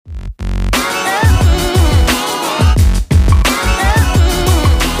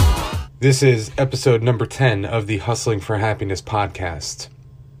This is episode number 10 of the Hustling for Happiness podcast.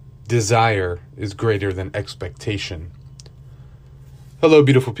 Desire is greater than expectation. Hello,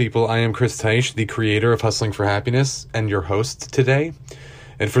 beautiful people. I am Chris Teisch, the creator of Hustling for Happiness, and your host today.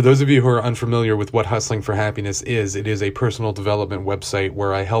 And for those of you who are unfamiliar with what Hustling for Happiness is, it is a personal development website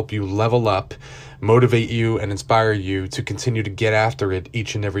where I help you level up, motivate you, and inspire you to continue to get after it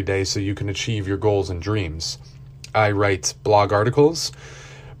each and every day so you can achieve your goals and dreams. I write blog articles,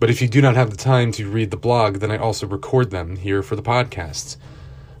 but if you do not have the time to read the blog, then I also record them here for the podcast.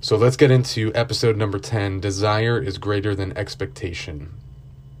 So let's get into episode number 10, Desire is Greater Than Expectation.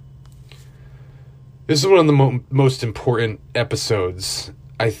 This is one of the most important episodes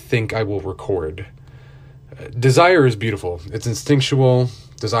I think I will record. Desire is beautiful. It's instinctual.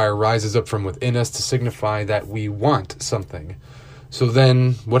 Desire rises up from within us to signify that we want something. So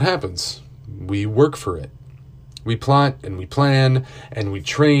then what happens? We work for it. We plot and we plan and we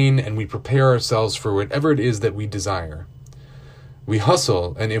train and we prepare ourselves for whatever it is that we desire. We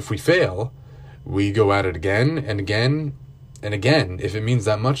hustle, and if we fail, we go at it again and again and again if it means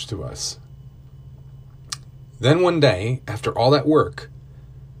that much to us. Then one day, after all that work,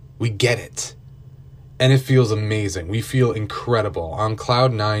 we get it. And it feels amazing. We feel incredible, on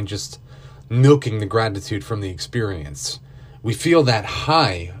cloud nine, just milking the gratitude from the experience. We feel that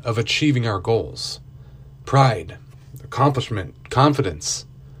high of achieving our goals. Pride, accomplishment, confidence.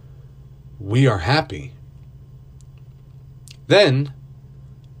 We are happy. Then,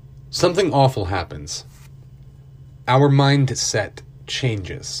 something awful happens. Our mindset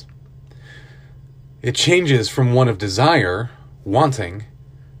changes. It changes from one of desire, wanting,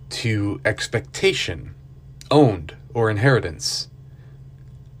 to expectation, owned, or inheritance.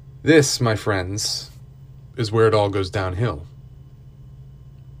 This, my friends, is where it all goes downhill.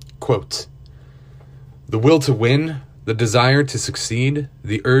 Quote, "The will to win, the desire to succeed,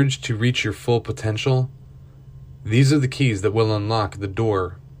 the urge to reach your full potential, these are the keys that will unlock the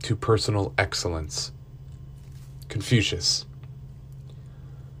door to personal excellence." Confucius.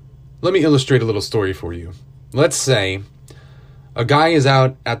 Let me illustrate a little story for you. Let's say a guy is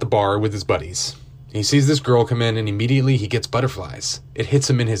out at the bar with his buddies. He sees this girl come in and immediately he gets butterflies. It hits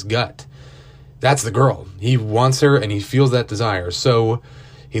him in his gut. That's the girl. He wants her and he feels that desire. So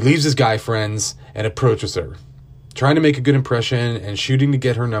he leaves his guy friends and approaches her, trying to make a good impression and shooting to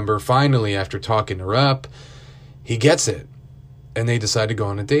get her number. Finally, after talking her up, he gets it, and they decide to go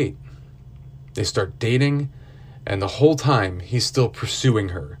on a date. They start dating, and the whole time he's still pursuing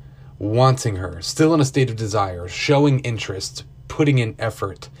her, wanting her, still in a state of desire, showing interest, putting in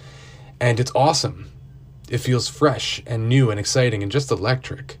effort, and it's awesome. It feels fresh and new and exciting and just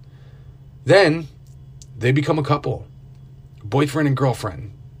electric. Then they become a couple, boyfriend and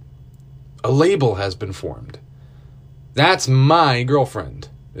girlfriend. A label has been formed. "That's my girlfriend,"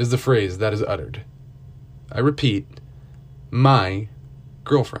 is the phrase that is uttered. I repeat, my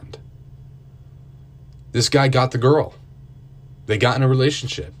girlfriend. This guy got the girl. They got in a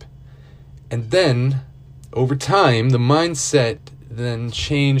relationship. And then, over time, the mindset then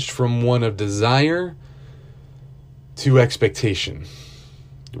changed from one of desire to expectation.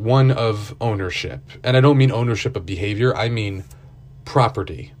 One of ownership. And I don't mean ownership of behavior, I mean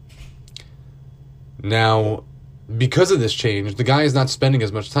property. Now, because of this change, the guy is not spending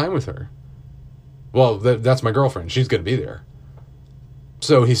as much time with her. Well, that's my girlfriend. She's going to be there.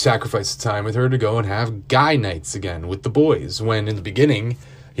 So he sacrifices time with her to go and have guy nights again with the boys, when in the beginning,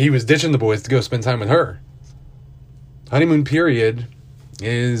 he was ditching the boys to go spend time with her. Honeymoon period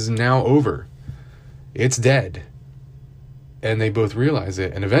is now over. It's dead. And they both realize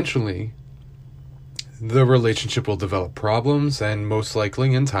it. And eventually, the relationship will develop problems, and most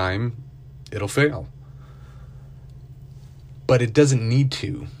likely in time, it'll fail. But it doesn't need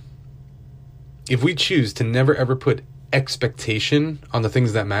to. If we choose to never ever put expectation on the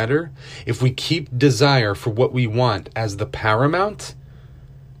things that matter, if we keep desire for what we want as the paramount,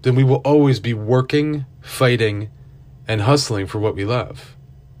 then we will always be working, fighting, and hustling for what we love.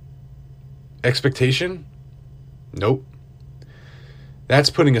 Expectation? Nope. That's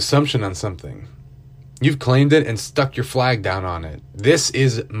putting assumption on something. You've claimed it and stuck your flag down on it. This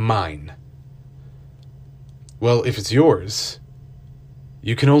is mine. Well, if it's yours,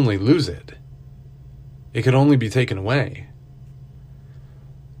 you can only lose it. It can only be taken away.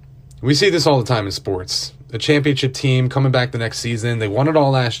 We see this all the time in sports. A championship team coming back the next season, they won it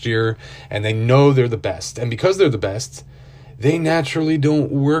all last year, and they know they're the best. And because they're the best, they naturally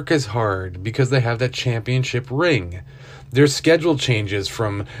don't work as hard because they have that championship ring. Their schedule changes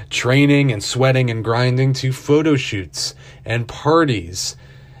from training and sweating and grinding to photo shoots and parties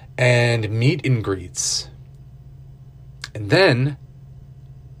and meet and greets. And then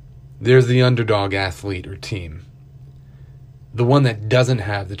There's the underdog athlete or team. The one that doesn't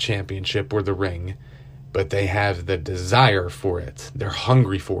have the championship or the ring, but they have the desire for it. They're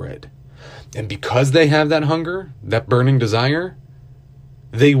hungry for it. And because they have that hunger, that burning desire,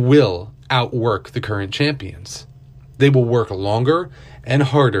 they will outwork the current champions. They will work longer and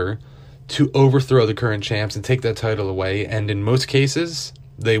harder to overthrow the current champs and take that title away. And in most cases,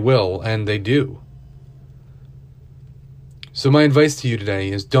 they will, and they do. So my advice to you today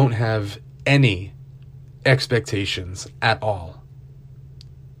is don't have any expectations at all.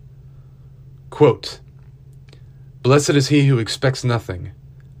 Quote, "Blessed is he who expects nothing,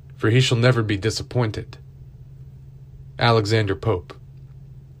 for he shall never be disappointed." Alexander Pope.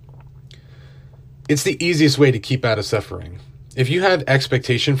 It's the easiest way to keep out of suffering. If you have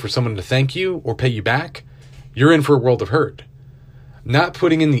expectation for someone to thank you or pay you back, you're in for a world of hurt. Not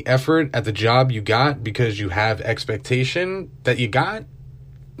putting in the effort at the job you got because you have expectation that you got?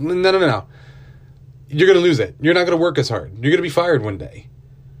 No. You're going to lose it. You're not going to work as hard. You're going to be fired one day.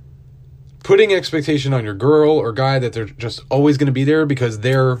 Putting expectation on your girl or guy that they're just always going to be there because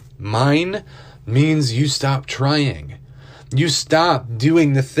they're mine means you stop trying. You stop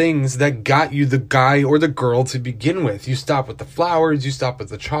doing the things that got you the guy or the girl to begin with. You stop with the flowers. You stop with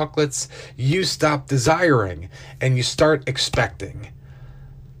the chocolates. You stop desiring and you start expecting.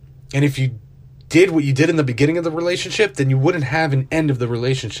 And if you did what you did in the beginning of the relationship, then you wouldn't have an end of the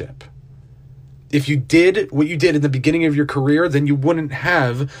relationship. If you did what you did in the beginning of your career, then you wouldn't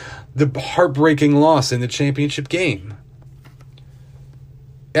have the heartbreaking loss in the championship game.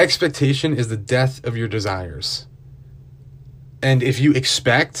 Expectation is the death of your desires. And if you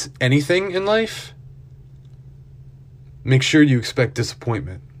expect anything in life, make sure you expect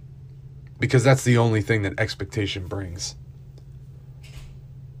disappointment, because that's the only thing that expectation brings.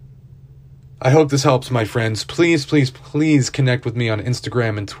 I hope this helps, my friends. Please connect with me on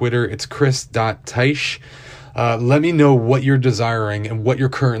Instagram and Twitter. It's chris.teisch. Let me know what you're desiring and what you're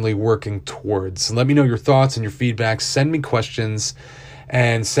currently working towards. Let me know your thoughts and your feedback. Send me questions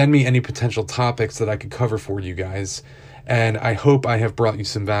and send me any potential topics that I could cover for you guys. And I hope I have brought you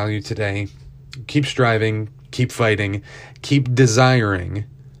some value today. Keep striving, keep fighting, keep desiring,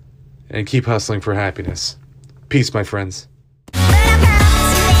 and keep hustling for happiness. Peace, my friends.